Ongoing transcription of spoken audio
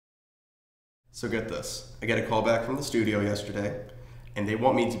So get this. I get a call back from the studio yesterday, and they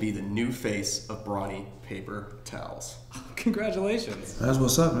want me to be the new face of Brawny Paper Towels. Congratulations. That's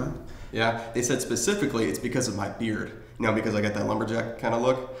what's up, man. Yeah, they said specifically it's because of my beard. You know, because I got that lumberjack kind of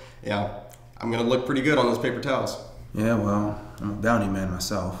look. Yeah, I'm gonna look pretty good on those paper towels. Yeah, well, I'm a bounty man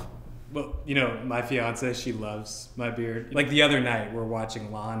myself. Well, you know, my fiance, she loves my beard. Like the other night, we're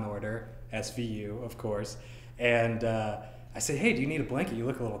watching Law and Order, SVU, of course, and I said, hey, do you need a blanket? You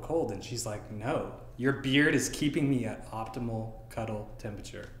look a little cold. And she's like, no, your beard is keeping me at optimal cuddle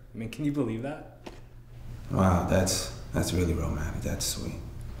temperature. I mean, can you believe that? Wow, that's really romantic. That's sweet.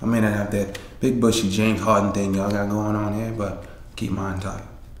 I may not have that big bushy James Harden thing y'all got going on here, but keep mine tight.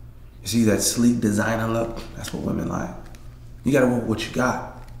 You see that sleek designer look? That's what women like. You gotta work what you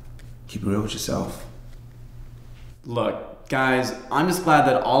got. Keep it real with yourself. Look, guys, I'm just glad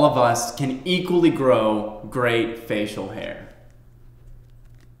that all of us can equally grow great facial hair.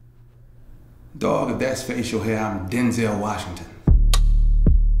 Dog, if that's facial hair, I'm Denzel Washington.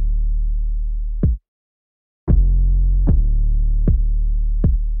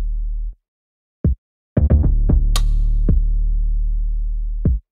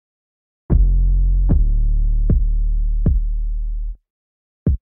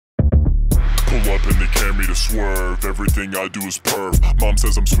 Swerve, everything I do is perf. Mom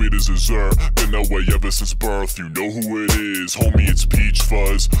says I'm sweet as dessert. Been that way ever since birth. You know who it is, homie, it's Peach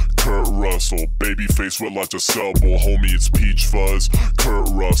Fuzz. Kurt Russell, baby face with lots of supple. Homie, it's Peach Fuzz. Kurt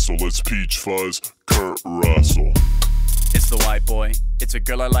Russell, it's Peach Fuzz. Kurt Russell. It's the white boy. It's a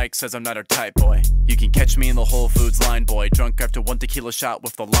girl I like, says I'm not her type, boy. You can catch me in the Whole Foods line, boy. Drunk after 1 tequila shot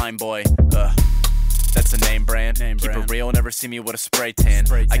with the lime, boy. That's a name brand. Keep it real, never see me with a spray tan.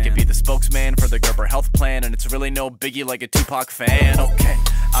 I could be the spokesman for the Gerber health plan, and it's really no biggie like a Tupac fan. Okay,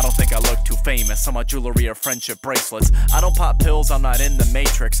 I don't think I look too famous. On my jewelry or friendship bracelets. I don't pop pills, I'm not in the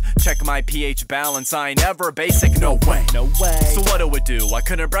matrix. Check my pH balance, I ain't never basic. No way, no way. So what do it do? I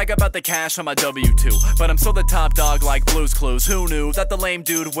couldn't brag about the cash on my W2, but I'm still the top dog like Blue's Clues. Who knew that the lame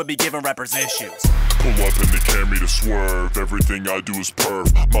dude would be giving rappers issues? Pull up in the Camry to swerve. Everything I do is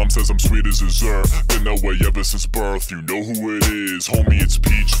perf. Mom says I'm sweet as dessert. Been that way ever since birth. You know who it is, homie, it's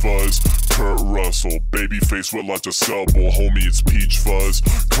Peach Fuzz. Kurt Russell, baby face with lots of supple. Homie, it's Peach Fuzz.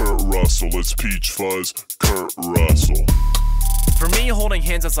 Kurt Russell, it's Peach Fuzz. Kurt Russell. For me, holding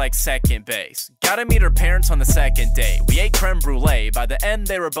hands is like second base. Gotta meet her parents on the second date. We ate creme brulee. By the end,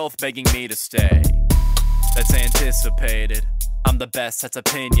 they were both begging me to stay. That's anticipated. I'm the best, that's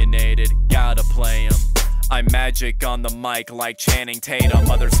opinionated. Gotta play 'em. I'm magic on the mic like Channing Tatum.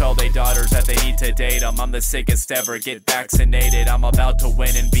 Mothers tell their daughters that they need to date 'em. I'm the sickest ever, get vaccinated. I'm about to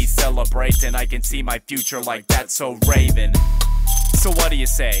win and be celebrating. I can see my future like that's so Raven. So what do you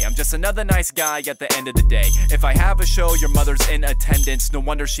say? I'm just another nice guy at the end of the day. If I have a show, your mother's in attendance. No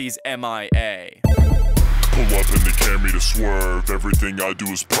wonder she's MIA. Pull up in the Camry to swerve. Everything I do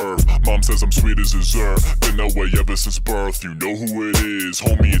is perf. Mom says I'm sweet as dessert. Been that way ever since birth. You know who it is,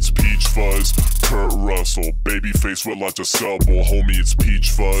 homie, it's Peach Fuzz. Kurt Russell, baby face with lots of supple. Homie, it's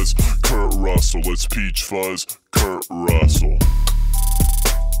Peach Fuzz. Kurt Russell, it's Peach Fuzz. Kurt Russell.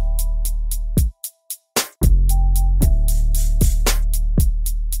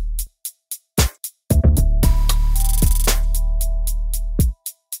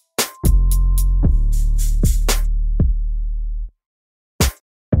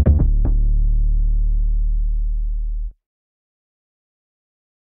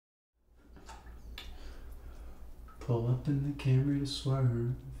 Pull up in the Camry to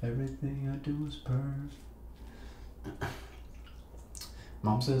swerve. Everything I do is perf.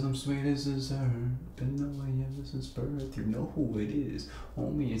 Mom says I'm sweet as dessert. Been that way ever since birth. You know who it is,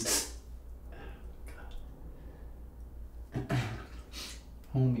 homie. It's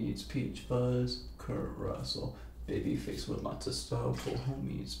homie, it's Peach Fuzz. Kurt Russell, baby face with lots of stubble.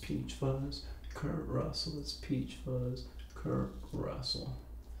 Homie, it's Peach Fuzz. Kurt Russell, it's Peach Fuzz. Kurt Russell.